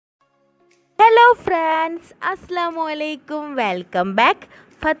friends, assalamu alaikum. Welcome back.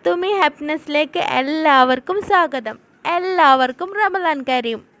 ഫത്തൂമി ഹാപ്പിനെസ്സിലേക്ക് എല്ലാവർക്കും സ്വാഗതം. എല്ലാവർക്കും റമദാൻ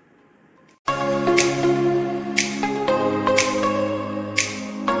കരീം.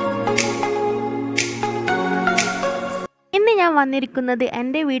 ഇന്ന് ഞാൻ വന്നിരിക്കുന്നത്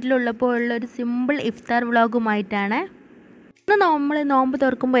എൻ്റെ വീട്ടിലുള്ളപ്പോൾ ഉള്ളൊരു സിമ്പിൾ ഇഫ്താർ വ്ളോഗുമായിട്ടാണ്. ഇന്ന് നമ്മൾ നോമ്പ്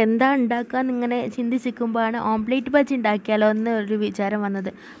തുറക്കുമ്പോൾ എന്താ ഉണ്ടാക്കാന്ന് ഇങ്ങനെ ചിന്തിച്ചിരിക്കുമ്പോഴാണ് ഓംപ്ലേറ്റ് ബജി ഉണ്ടാക്കിയാലോ എന്ന് ഒരു വിചാരം വന്നത്.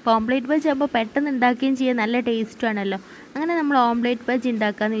 അപ്പോൾ ഓംപ്ലേറ്റ് ബജി ആകുമ്പോൾ പെട്ടെന്ന് ഉണ്ടാക്കുകയും ചെയ്യാൻ നല്ല ടേസ്റ്റുമാണല്ലോ. അങ്ങനെ നമ്മൾ ഓംപ്ലേറ്റ് ബജി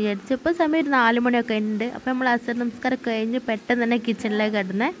ഉണ്ടാക്കാമെന്ന് വിചാരിച്ചു. ഇപ്പോൾ സമയം ഒരു 4 മണിയൊക്കെ ഉണ്ട്. അപ്പോൾ നമ്മൾ അസർ നമസ്കാരം കഴിഞ്ഞ് പെട്ടെന്ന് തന്നെ കിച്ചണിലേക്ക്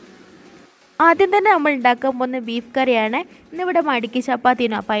കിടന്നത്. ആദ്യം തന്നെ നമ്മൾ ഉണ്ടാക്കാൻ പോകുന്ന ബീഫ് കറിയാണ്. ഇന്നിവിടെ മടിക്ക്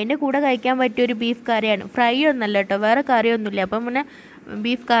ചപ്പാത്തിനോ അപ്പോൾ അതിൻ്റെ കൂടെ കഴിക്കാൻ പറ്റിയൊരു ബീഫ് കറിയാണ്. ഫ്രൈ ഒന്നല്ല കേട്ടോ, വേറെ കറിയൊന്നുമില്ല. അപ്പം പിന്നെ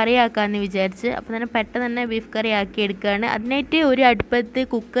ബീഫ് കറി ആക്കാമെന്ന് വിചാരിച്ച് അപ്പോൾ തന്നെ പെട്ടെന്ന് തന്നെ ബീഫ് കറി ആക്കി എടുക്കുകയാണ്. അതിനായിട്ട് ഒരു അടുപ്പത്ത്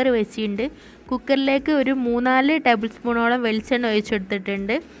കുക്കർ വെച്ചിട്ടുണ്ട്. കുക്കറിലേക്ക് ഒരു 3-4 ടേബിൾ സ്പൂണോളം വെളിച്ചെണ്ണ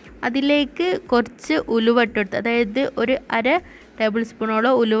ഒഴിച്ചെടുത്തിട്ടുണ്ട്. അതിലേക്ക് കുറച്ച് ഉലുവ ഇട്ടെടുത്ത്, അതായത് ഒരു 1/2 ടേബിൾ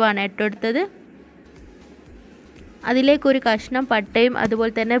സ്പൂണോളം ഉലുവാണ് ഇട്ടെടുത്തത്. അതിലേക്ക് ഒരു കഷ്ണം പട്ടയും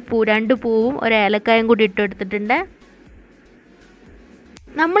അതുപോലെ തന്നെ 2 പൂവും ഒരു ഏലക്കായും കൂടി ഇട്ടെടുത്തിട്ടുണ്ട്.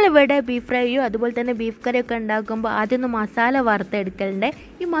 നമ്മളിവിടെ ബീഫ് ഫ്രൈയോ അതുപോലെ തന്നെ ബീഫ് കറിയൊക്കെ ഉണ്ടാക്കുമ്പോൾ ആദ്യം ഒന്ന് മസാല വറുത്തെടുക്കലുണ്ട്.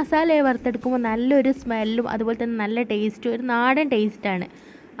 ഈ മസാല വറുത്തെടുക്കുമ്പോൾ നല്ലൊരു സ്മെല്ലും അതുപോലെ തന്നെ നല്ല ടേസ്റ്റും, ഒരു നാടൻ ടേസ്റ്റാണ്.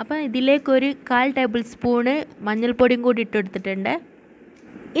 അപ്പോൾ ഇതിലേക്കൊരു 1/4 ടേബിൾ സ്പൂണ് മഞ്ഞൾപ്പൊടിയും കൂടി ഇട്ടെടുത്തിട്ടുണ്ട്.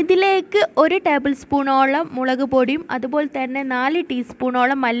 ഇതിലേക്ക് 1 ടേബിൾ സ്പൂണോളം മുളക് പൊടിയും അതുപോലെ തന്നെ 4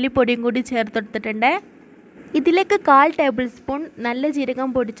 ടീസ്പൂണോളം മല്ലിപ്പൊടിയും കൂടി ചേർത്തെടുത്തിട്ടുണ്ട്. ഇതിലേക്ക് 1/4 ടേബിൾ സ്പൂൺ നല്ല ജീരകം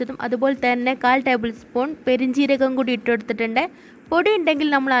പൊടിച്ചതും അതുപോലെ തന്നെ 1/4 ടേബിൾ സ്പൂൺ പെരിഞ്ജീരകം കൂടി ഇട്ടെടുത്തിട്ടുണ്ട്. പൊടി ഉണ്ടെങ്കിൽ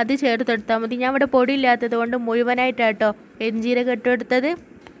നമ്മൾ അത് ചേർത്തെടുത്താൽ മതി. ഞാൻ ഇവിടെ പൊടി ഇല്ലാത്തത് കൊണ്ട് മുഴുവനായിട്ടാട്ടോ പെരിഞ്ജീരകം ഇട്ടെടുത്തത്.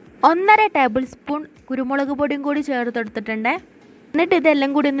 1.5 ടേബിൾ സ്പൂൺ കുരുമുളക് പൊടിയും കൂടി ചേർത്തെടുത്തിട്ടുണ്ട്. എന്നിട്ട്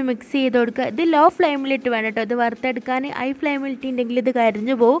ഇതെല്ലാം കൂടി ഒന്ന് മിക്സ് ചെയ്ത് കൊടുക്കുക. ഇത് ലോ ഫ്ലെയിമിലിട്ട് വേണം കേട്ടോ ഇത് വറുത്തെടുക്കാൻ. ഹൈ ഫ്ലെയിമിലിട്ടുണ്ടെങ്കിൽ ഇത്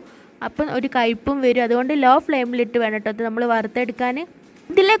കരിഞ്ഞു പോകും, അപ്പം ഒരു കയ്പും വരും. അതുകൊണ്ട് ലോ ഫ്ലെയിമിലിട്ട് വേണം കേട്ടോ ഇത് നമ്മൾ വറുത്തെടുക്കാൻ.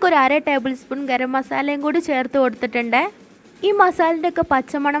 ഇതിലേക്ക് ഒരു 1/2 ടേബിൾ സ്പൂൺ ഗരം മസാലയും കൂടി ചേർത്ത് കൊടുത്തിട്ടുണ്ട്. ഈ മസാലയുടെ ഒക്കെ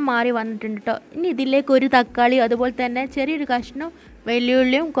പച്ചമണം മാറി വന്നിട്ടുണ്ട് കേട്ടോ. ഇനി ഇതിലേക്ക് ഒരു തക്കാളി അതുപോലെ തന്നെ ചെറിയൊരു കഷ്ണം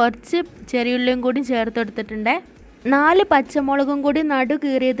വെള്ളിയുള്ളിയും കുറച്ച് ചെറിയുള്ളിയും കൂടി ചേർത്ത് കൊടുത്തിട്ടുണ്ട്. 4 പച്ചമുളകും കൂടി നടു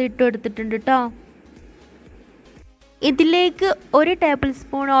കീറിയത് ഇട്ട് കൊടുത്തിട്ടുണ്ട് കേട്ടോ. ഇതിലേക്ക് 1 ടേബിൾ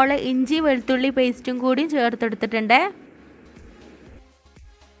സ്പൂണോളം ഇഞ്ചി വെളുത്തുള്ളി പേസ്റ്റും കൂടി ചേർത്തെടുത്തിട്ടുണ്ട്.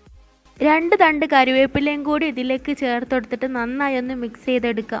 2 തണ്ട് കറിവേപ്പിലയും കൂടി ഇതിലേക്ക് ചേർത്തെടുത്തിട്ട് നന്നായി ഒന്ന് മിക്സ്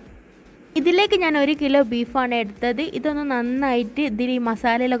ചെയ്തെടുക്കാം. ഇതിലേക്ക് ഞാൻ 1 കിലോ ബീഫാണ് എടുത്തത്. ഇതൊന്ന് നന്നായിട്ട് ഇതിൽ ഈ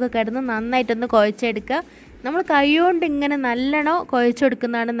മസാലയിലൊക്കെ കിടന്ന് നന്നായിട്ടൊന്ന് കുഴച്ചെടുക്കുക. നമ്മൾ കൈകൊണ്ട് ഇങ്ങനെ നല്ലോണം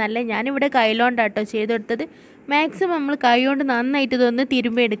കുഴച്ചെടുക്കുന്നതാണ് നല്ലത്. ഞാനിവിടെ കൈകൊണ്ടാട്ടോ ചെയ്തെടുത്തത്. മാക്സിമം നമ്മൾ കൈകൊണ്ട് നന്നായിട്ട് ഇതൊന്ന്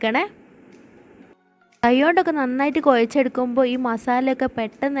തിരുമ്പി എടുക്കണേ. കൈകൊണ്ടൊക്കെ നന്നായിട്ട് കുഴച്ചെടുക്കുമ്പോൾ ഈ മസാലയൊക്കെ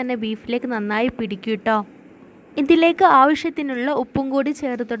പെട്ടെന്ന് തന്നെ ബീഫിലേക്ക് നന്നായി പിടിക്കും കേട്ടോ. ഇതിലേക്ക് ആവശ്യത്തിനുള്ള ഉപ്പും കൂടി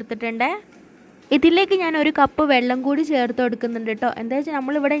ചേർത്തെടുത്തിട്ടുണ്ട്. ഇതിലേക്ക് ഞാൻ 1 കപ്പ് വെള്ളം കൂടി ചേർത്ത് കൊടുക്കുന്നുണ്ട് കേട്ടോ. എന്താ വെച്ചാൽ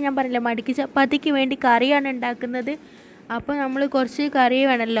നമ്മളിവിടെ ഞാൻ പറഞ്ഞില്ല മടിക്ക് ചപ്പാത്തിക്ക് വേണ്ടി കറിയാണ് ഉണ്ടാക്കുന്നത്. അപ്പോൾ നമ്മൾ കുറച്ച് കറി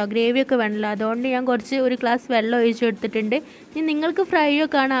വേണമല്ലോ, ഗ്രേവിയൊക്കെ വേണമല്ലോ. അതുകൊണ്ട് ഞാൻ കുറച്ച് 1 ഗ്ലാസ് വെള്ളം ഒഴിച്ചെടുത്തിട്ടുണ്ട്. ഇനി നിങ്ങൾക്ക് ഫ്രൈ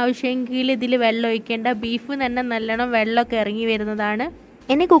ഒക്കെ ആണ് ആവശ്യമെങ്കിൽ ഇതിൽ വെള്ളം ഒഴിക്കേണ്ട. ബീഫ് തന്നെ നല്ലോണം വെള്ളമൊക്കെ ഇറങ്ങി വരുന്നതാണ്.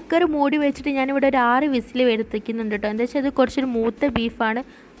 ഇനി കുക്കർ മൂടി വെച്ചിട്ട് ഞാനിവിടെ ഒരു 6 വിസിൽ വരുത്തിക്കുന്നുണ്ട് കേട്ടോ. എന്താ വെച്ചാൽ ഇത് കുറച്ചൊരു മൂത്ത ബീഫാണ്.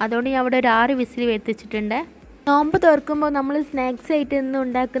 അതുകൊണ്ട് ഞാൻ ഇവിടെ ഒരു 6 വിസിൽ വരുത്തിച്ചിട്ടുണ്ട്. നോമ്പ് തുറക്കുമ്പോൾ നമ്മൾ സ്നാക്സ് ആയിട്ട് ഇന്ന്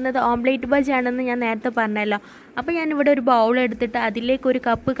ഉണ്ടാക്കുന്നത് ഓംപ്ലേറ്റ് ബജി ആണെന്ന് ഞാൻ നേരത്തെ പറഞ്ഞല്ലോ. അപ്പോൾ ഞാനിവിടെ ഒരു ബൗൾ എടുത്തിട്ട് അതിലേക്ക് 1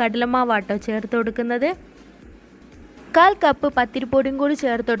 കപ്പ് കടലമാവാട്ടോ ചേർത്ത് കൊടുക്കുന്നത്. 1/4 കപ്പ് പത്തിരിപ്പൊടിയും കൂടി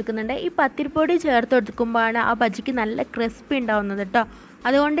ചേർത്ത് കൊടുക്കുന്നുണ്ട്. ഈ പത്തിരിപ്പൊടി ചേർത്ത് കൊടുക്കുമ്പോഴാണ് ആ ബജിക്ക് നല്ല ക്രിസ്പി ഉണ്ടാവുന്നത് കേട്ടോ.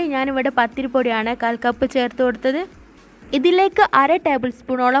 അതുകൊണ്ട് ഞാനിവിടെ പത്തിരിപ്പൊടിയാണ് 1/4 കപ്പ് ചേർത്ത് കൊടുത്തത്. ഇതിലേക്ക് 1/2 ടേബിൾ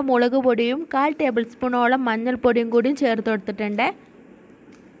സ്പൂണോളം മുളക് പൊടിയും 1/4 ടേബിൾ സ്പൂണോളം മഞ്ഞൾപ്പൊടിയും കൂടിയും ചേർത്ത് കൊടുത്തിട്ടുണ്ട്.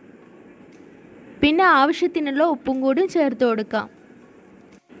 പിന്നെ ആവശ്യത്തിനുള്ള ഉപ്പും കൂടി ചേർത്ത് കൊടുക്കാം.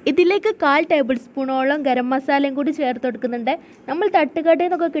 ഇതിലേക്ക് 1/4 ടേബിൾ സ്പൂണോളം ഗരം മസാലയും കൂടി ചേർത്ത് കൊടുക്കുന്നുണ്ട്. നമ്മൾ തട്ടുകടയിൽ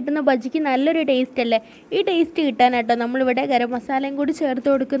നിന്നൊക്കെ കിട്ടുന്ന ബജിക്ക് നല്ലൊരു ടേസ്റ്റ് അല്ലേ, ഈ ടേസ്റ്റ് കിട്ടാനായിട്ടോ നമ്മളിവിടെ ഗരം മസാലയും കൂടി ചേർത്ത്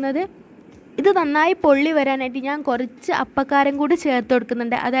കൊടുക്കുന്നത്. ഇത് നന്നായി പൊള്ളി വരാനായിട്ട് ഞാൻ കുറച്ച് അപ്പക്കാരം കൂടി ചേർത്ത്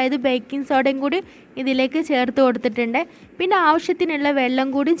കൊടുക്കുന്നുണ്ട്. അതായത് ബേക്കിംഗ് സോഡയും കൂടി ഇതിലേക്ക് ചേർത്ത് കൊടുത്തിട്ടുണ്ട്. പിന്നെ ആവശ്യത്തിനുള്ള വെള്ളം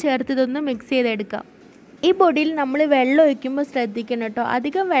കൂടി ചേർത്ത് ഇതൊന്ന് മിക്സ് ചെയ്തെടുക്കാം. ഈ പൊടിയിൽ നമ്മൾ വെള്ളം ഒഴിക്കുമ്പോൾ ശ്രദ്ധിക്കണം കേട്ടോ,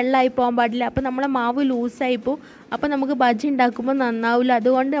 അധികം വെള്ളമായി പോകാൻ പാടില്ല. അപ്പോൾ നമ്മളെ മാവ് ലൂസായി പോകും. അപ്പോൾ നമുക്ക് ബജി ഉണ്ടാക്കുമ്പോൾ നന്നാവില്ല.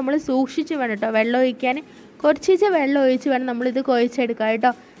 അതുകൊണ്ട് നമ്മൾ സൂക്ഷിച്ച് വേണം കേട്ടോ വെള്ളം ഒഴിക്കാൻ. കുറച്ച് വെള്ളം ഒഴിച്ച് വേണം നമ്മളിത് കുഴച്ചെടുക്കാം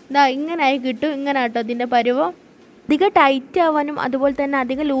കേട്ടോ. ഇതാ ഇങ്ങനായി കിട്ടും. ഇങ്ങനെ കേട്ടോ ഇതിൻ്റെ പരുവം. അധികം ടൈറ്റ് ആവാനും അതുപോലെ തന്നെ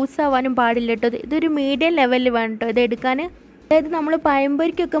അധികം ലൂസാവാനും പാടില്ല കേട്ടോ. ഇതൊരു മീഡിയം ലെവലിൽ വേണം കേട്ടോ ഇത് എടുക്കാൻ. അതായത് നമ്മൾ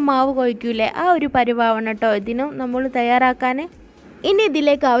പഴംപൊരിക്കൊക്കെ മാവ് കുഴയ്ക്കൂലേ, ആ ഒരു പരുവാവണം കേട്ടോ ഇതിനും നമ്മൾ തയ്യാറാക്കാൻ. ഇനി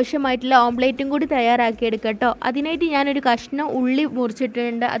ഇതിലേക്ക് ആവശ്യമായിട്ടുള്ള ഓംപ്ലേറ്റും കൂടി തയ്യാറാക്കിയെടുക്കാം കേട്ടോ. അതിനായിട്ട് ഞാനൊരു കഷ്ണം ഉള്ളി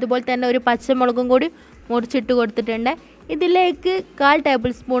മുറിച്ചിട്ടുണ്ട്. അതുപോലെ തന്നെ 1 പച്ചമുളകും കൂടി മുറിച്ചിട്ട് കൊടുത്തിട്ടുണ്ട്. ഇതിലേക്ക് 1/4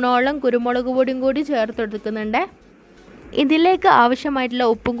 ടേബിൾ സ്പൂണോളം കുരുമുളക് പൊടിയും കൂടി ചേർത്ത് കൊടുക്കുന്നുണ്ട്. ഇതിലേക്ക് ആവശ്യമായിട്ടുള്ള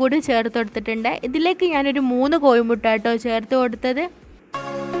ഉപ്പും കൂടി ചേർത്ത് കൊടുത്തിട്ടുണ്ട്. ഇതിലേക്ക് ഞാനൊരു 3 കോഴിമുട്ട കേട്ടോ ചേർത്ത് കൊടുത്തത്.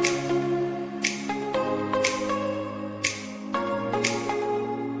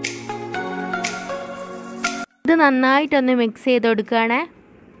 ഇത് നന്നായിട്ടൊന്ന് മിക്സ് ചെയ്ത് കൊടുക്കുകയാണ്.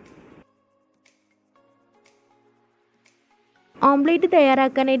 ഓംലേറ്റ്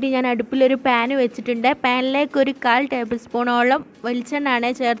തയ്യാറാക്കാനായിട്ട് ഞാൻ അടുപ്പിലൊരു പാൻ വെച്ചിട്ടുണ്ട്. പാനിലേക്ക് ഒരു 1/4 ടേബിൾ സ്പൂണോളം വെളിച്ചെണ്ണയാണ്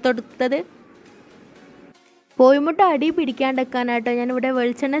ചേർത്ത് കൊടുത്തത്. കോഴിമുട്ട അടി പിടിക്കാണ്ടിരിക്കാനായിട്ടോ ഞാനിവിടെ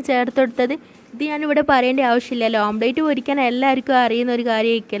വെളിച്ചെണ്ണ ചേർത്ത് കൊടുത്തത്. ഇത് ഞാനിവിടെ പറയേണ്ട ആവശ്യമില്ലല്ലോ, ഓംലേറ്റ് പൊരിക്കാൻ എല്ലാവർക്കും അറിയുന്ന ഒരു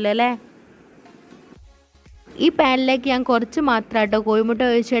കാര്യമായിരിക്കുമല്ലോ അല്ലേ. ഈ പാനിലേക്ക് ഞാൻ കുറച്ച് മാത്രം കേട്ടോ കോഴിമുട്ട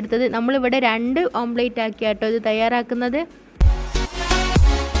ഒഴിച്ചെടുത്തത്. നമ്മളിവിടെ 2 ഓംലേറ്റ് ആക്കിയാട്ടോ ഇത് തയ്യാറാക്കുന്നത്.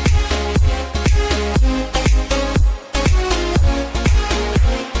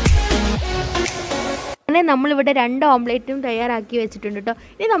 അങ്ങനെ നമ്മളിവിടെ 2 ഓംലേറ്റും തയ്യാറാക്കി വെച്ചിട്ടുണ്ട് കേട്ടോ.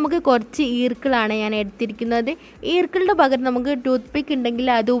 ഇനി നമുക്ക് കുറച്ച് ഈർക്കിളാണ് ഞാൻ എടുത്തിരിക്കുന്നത്. ഈർക്കിളിൻ്റെ പകരം നമുക്ക് ടൂത്ത് പിക്ക് ഉണ്ടെങ്കിൽ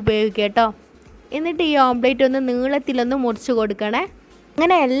അത് ഉപയോഗിക്കാം കേട്ടോ. എന്നിട്ട് ഈ ഓംലേറ്റ് ഒന്ന് നീളത്തിലൊന്ന് മുറിച്ച് കൊടുക്കണേ.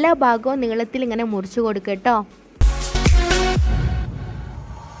 അങ്ങനെ എല്ലാ ഭാഗവും നീളത്തിൽ ഇങ്ങനെ മുറിച്ച് കൊടുക്കുക കേട്ടോ.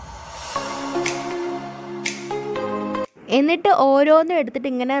 എന്നിട്ട് ഓരോന്നും എടുത്തിട്ട്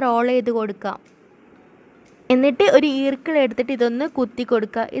ഇങ്ങനെ റോൾ ചെയ്ത് കൊടുക്കാം. എന്നിട്ട് ഒരു ഈർക്കിൾ എടുത്തിട്ട് ഇതൊന്ന് കുത്തി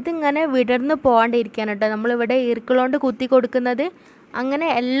കൊടുക്കുക. ഇതിങ്ങനെ വിടർന്ന് പോകാണ്ടിരിക്കാൻ കേട്ടോ നമ്മളിവിടെ ഈർക്കിളോണ്ട് കുത്തി കൊടുക്കുന്നത്. അങ്ങനെ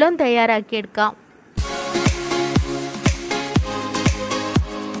എല്ലാം തയ്യാറാക്കിയെടുക്കാം.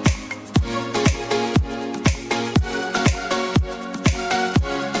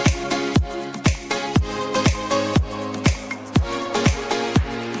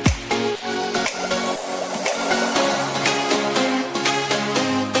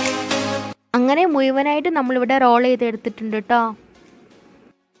 അങ്ങനെ മുഴുവനായിട്ട് നമ്മളിവിടെ റോൾ ചെയ്തെടുത്തിട്ടുണ്ട് കേട്ടോ.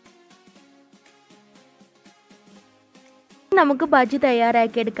 നമുക്ക് ബജി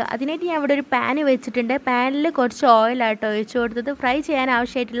തയ്യാറാക്കിയെടുക്കാം. അതിനായിട്ട് ഞാൻ ഇവിടെ ഒരു പാൻ വെച്ചിട്ടുണ്ട്. പാനിൽ കുറച്ച് ഓയിലാട്ടോ ഒഴിച്ചു കൊടുത്തത്. ഫ്രൈ ചെയ്യാൻ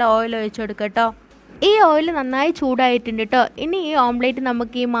ആവശ്യമായിട്ടുള്ള ഓയിൽ ഒഴിച്ചു കൊടുക്കുക കേട്ടോ. ഈ ഓയിൽ നന്നായി ചൂടായിട്ടുണ്ട് കേട്ടോ. ഇനി ഈ ഓംലേറ്റ്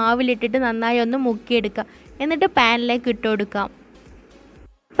നമുക്ക് ഈ മാവിലിട്ടിട്ട് നന്നായി ഒന്ന് മുക്കിയെടുക്കാം. എന്നിട്ട് പാനിലേക്ക് ഇട്ട് കൊടുക്കാം.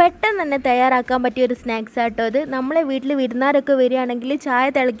 പെട്ടെന്ന് തന്നെ തയ്യാറാക്കാൻ പറ്റിയ ഒരു സ്നാക്സ് ആട്ടോ ഇത്. നമ്മളെ വീട്ടിൽ വിരുന്നാരൊക്കെ വരികയാണെങ്കിൽ ചായ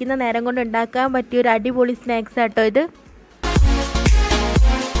തിളയ്ക്കുന്ന നേരം കൊണ്ട് ഉണ്ടാക്കാൻ പറ്റിയ ഒരു അടിപൊളി സ്നാക്സ് ആട്ടോ ഇത്.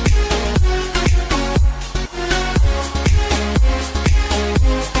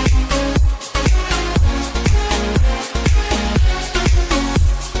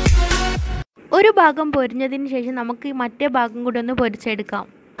 ഒരു ഭാഗം പൊരിഞ്ഞതിന് ശേഷം നമുക്ക് മറ്റേ ഭാഗം കൂടി ഒന്ന് പൊരിച്ചെടുക്കാം.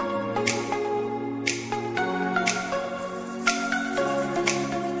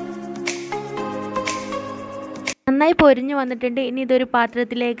 നന്നായി പൊരിഞ്ഞു വന്നിട്ടുണ്ട്. ഇനി ഇതൊരു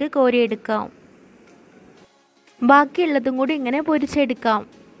പാത്രത്തിലേക്ക് കോരിയെടുക്കാം. ബാക്കിയുള്ളതും കൂടി ഇങ്ങനെ പൊരിച്ചെടുക്കാം.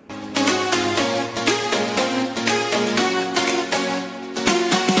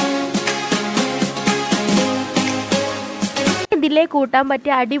 ഇതിലേക്ക് കൂട്ടാൻ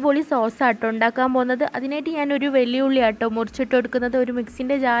പറ്റിയ അടിപൊളി സോസ് ആട്ടോ ഉണ്ടാക്കാൻ പോകുന്നത്. അതിനായിട്ട് ഞാനൊരു വെല്ലുള്ളി ആട്ടോ മുറിച്ചിട്ട് കൊടുക്കുന്നത്. ഒരു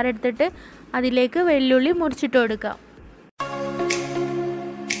മിക്സിൻ്റെ ജാർ എടുത്തിട്ട് അതിലേക്ക് വെല്ലുള്ളി മുറിച്ചിട്ട് കൊടുക്കാം.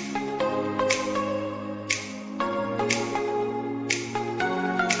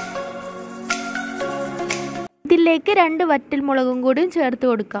 ഇതിലേക്ക് 2 വറ്റൽമുളകും കൂടി ചേർത്ത്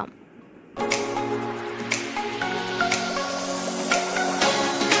കൊടുക്കാം.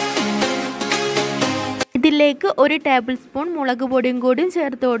 ഇതിലേക്ക് 1 ടേബിൾ സ്പൂൺ മുളക് പൊടിയും കൂടി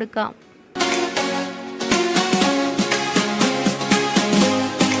ചേർത്ത് കൊടുക്കാം.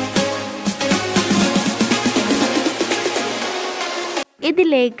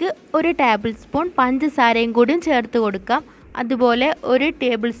 ഇതിലേക്ക് 1 ടേബിൾ സ്പൂൺ പഞ്ചസാരയും കൂടി ചേർത്ത് കൊടുക്കാം. അതുപോലെ 1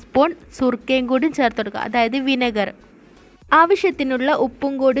 ടേബിൾ സ്പൂൺ സുർക്കയും കൂടി ചേർത്ത് കൊടുക്കുക, അതായത് വിനെഗർ. ആവശ്യത്തിനുള്ള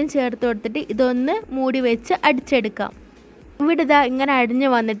ഉപ്പും കൂടി ചേർത്ത് കൊടുത്തിട്ട് ഇതൊന്ന് മൂടി വെച്ച് അടിച്ചെടുക്കാം. ഇവിടെ ഇതാ ഇങ്ങനെ അടിഞ്ഞ്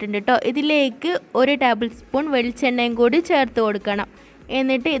വന്നിട്ടുണ്ട് കേട്ടോ. ഇതിലേക്ക് 1 ടേബിൾ സ്പൂൺ വെളിച്ചെണ്ണയും കൂടി ചേർത്ത് കൊടുക്കണം.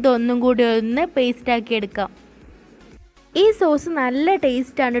 എന്നിട്ട് ഇതൊന്നും കൂടി ഒന്ന് പേസ്റ്റാക്കി എടുക്കാം. ഈ സോസ് നല്ല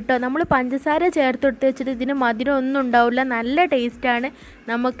ടേസ്റ്റാണ് കേട്ടോ. നമ്മൾ പഞ്ചസാര ചേർത്ത് കൊടുത്ത് വെച്ചിട്ട് ഇതിന് മധുരം ഒന്നും ഉണ്ടാവില്ല. നല്ല ടേസ്റ്റാണ്.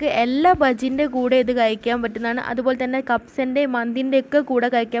 നമുക്ക് എല്ലാ ബജിൻ്റെ കൂടെ ഇത് കഴിക്കാൻ പറ്റുന്നതാണ്. അതുപോലെ തന്നെ കപ്സിൻ്റെ മന്തിൻ്റെ ഒക്കെ കൂടെ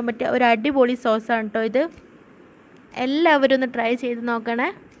കഴിക്കാൻ പറ്റിയ ഒരു അടിപൊളി സോസാണ് കേട്ടോ ഇത്. എല്ലാവരും ഒന്ന് ട്രൈ ചെയ്ത് നോക്കണേ.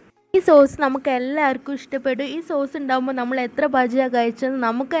 ഈ സോസ് നമുക്ക് എല്ലാവർക്കും ഇഷ്ടപ്പെടും. ഈ സോസ് ഉണ്ടാകുമ്പോൾ നമ്മൾ എത്ര ബജിയാണ് കഴിച്ചതെന്ന്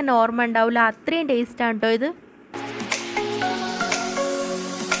നമുക്ക് തന്നെ ഓർമ്മ ഉണ്ടാവില്ല. അത്രയും ടേസ്റ്റാണ് കേട്ടോ ഇത്.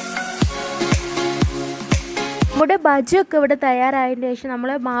 നമ്മുടെ ബജിയൊക്കെ ഇവിടെ തയ്യാറായതിന് ശേഷം നമ്മൾ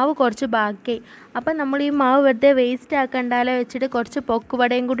മാവ് കുറച്ച് ബാക്കി. അപ്പം നമ്മൾ ഈ മാവ് വെറുതെ വേസ്റ്റ് ആക്കണ്ടാലോ വെച്ചിട്ട് കുറച്ച്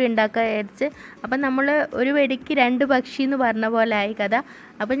പൊക്കുവടയും കൂടി ഉണ്ടാക്കാൻ വിചാരിച്ച്. അപ്പം നമ്മൾ ഒരു വെടിക്ക് 2 പക്ഷി എന്ന് പറഞ്ഞ പോലെ ആയി കഥ.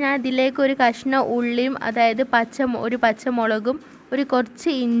 അപ്പം ഞാൻ ഇതിലേക്ക് ഒരു കഷ്ണം ഉള്ളിയും, അതായത് ഒരു പച്ചമുളകും, കുറച്ച്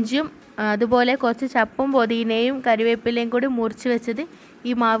ഇഞ്ചിയും, അതുപോലെ കുറച്ച് ചപ്പും പുതിനയും കരിവേപ്പിലയും കൂടി മുറിച്ച് വെച്ചത്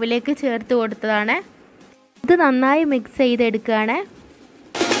ഈ മാവിലേക്ക് ചേർത്ത് കൊടുത്തതാണ്. ഇത് നന്നായി മിക്സ് ചെയ്തെടുക്കുകയാണ്.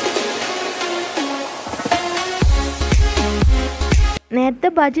 നേരത്തെ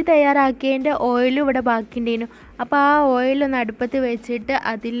ബജി തയ്യാറാക്കിയതിൻ്റെ ഓയിലും ഇവിടെ ബാക്കിയുണ്ടായിരുന്നു. അപ്പോൾ ആ ഓയിലൊന്ന് അടുപ്പത്ത് വെച്ചിട്ട്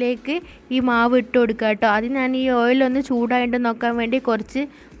അതിലേക്ക് ഈ മാവ് ഇട്ട് കൊടുക്കുക കേട്ടോ. അത് ഞാൻ ഈ ഓയിലൊന്ന് ചൂടായിട്ട് നോക്കാൻ വേണ്ടി കുറച്ച്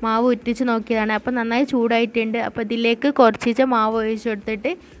മാവ് ഉറ്റിച്ച് നോക്കിയതാണ്. അപ്പോൾ നന്നായി ചൂടായിട്ടുണ്ട്. അപ്പോൾ ഇതിലേക്ക് കുറച്ച് മാവ് ഒഴിച്ച്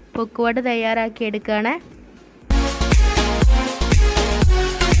കൊടുത്തിട്ട് പൊക്കുവട തയ്യാറാക്കി എടുക്കുകയാണ്.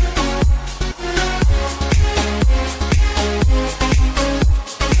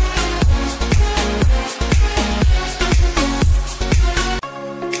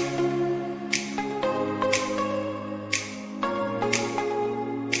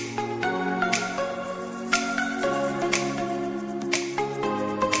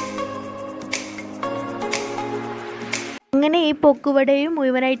 അങ്ങനെ ഈ പൊക്കുവടയും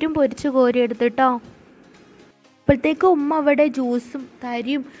മുഴുവനായിട്ടും പൊരിച്ച് കോരിയെടുത്തിട്ടോ. അപ്പോഴത്തേക്ക് ഉമ്മ അവിടെ ജ്യൂസും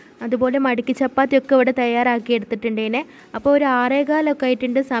തരിയും അതുപോലെ മടക്കി ചപ്പാത്തിയൊക്കെ ഇവിടെ തയ്യാറാക്കി എടുത്തിട്ടുണ്ടേനെ. അപ്പോൾ ഒരു 6:15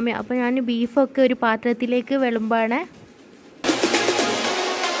 ആയിട്ടുണ്ട് സമയം. അപ്പോൾ ഞാൻ ബീഫൊക്കെ ഒരു പാത്രത്തിലേക്ക് വിളമ്പാണ്.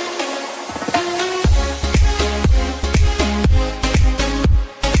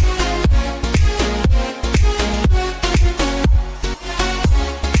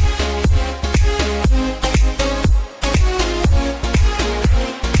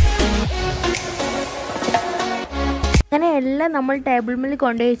 അങ്ങനെ എല്ലാം നമ്മൾ ടേബിൾ മേൽ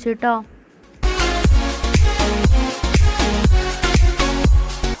കൊണ്ടുപോയി വെച്ചു കേട്ടോ.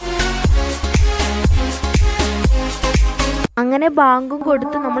 അങ്ങനെ ബാങ്കും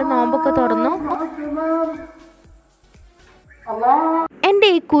കൊടുത്ത് നമ്മൾ നോമ്പൊക്കെ തുറന്നു. എൻ്റെ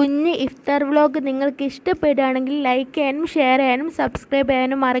ഈ കുഞ്ഞ് ഇഫ്താർ വ്ലോഗ് നിങ്ങൾക്ക് ഇഷ്ടപ്പെടുകയാണെങ്കിൽ ലൈക്ക് ചെയ്യാനും ഷെയർ ചെയ്യാനും സബ്സ്ക്രൈബ്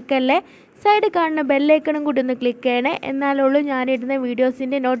ചെയ്യാനും മറക്കല്ലേ. സൈഡിൽ കാണുന്ന ബെല്ലൈക്കണും കൂടി ഒന്ന് ക്ലിക്ക് ചെയ്യണേ. എന്നാലുള്ളൂ ഞാനിടുന്ന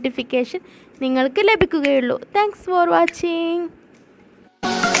വീഡിയോസിൻ്റെ നോട്ടിഫിക്കേഷൻ നിങ്ങൾക്ക് ലഭിക്കുകയുള്ളൂ. Thanks for watching.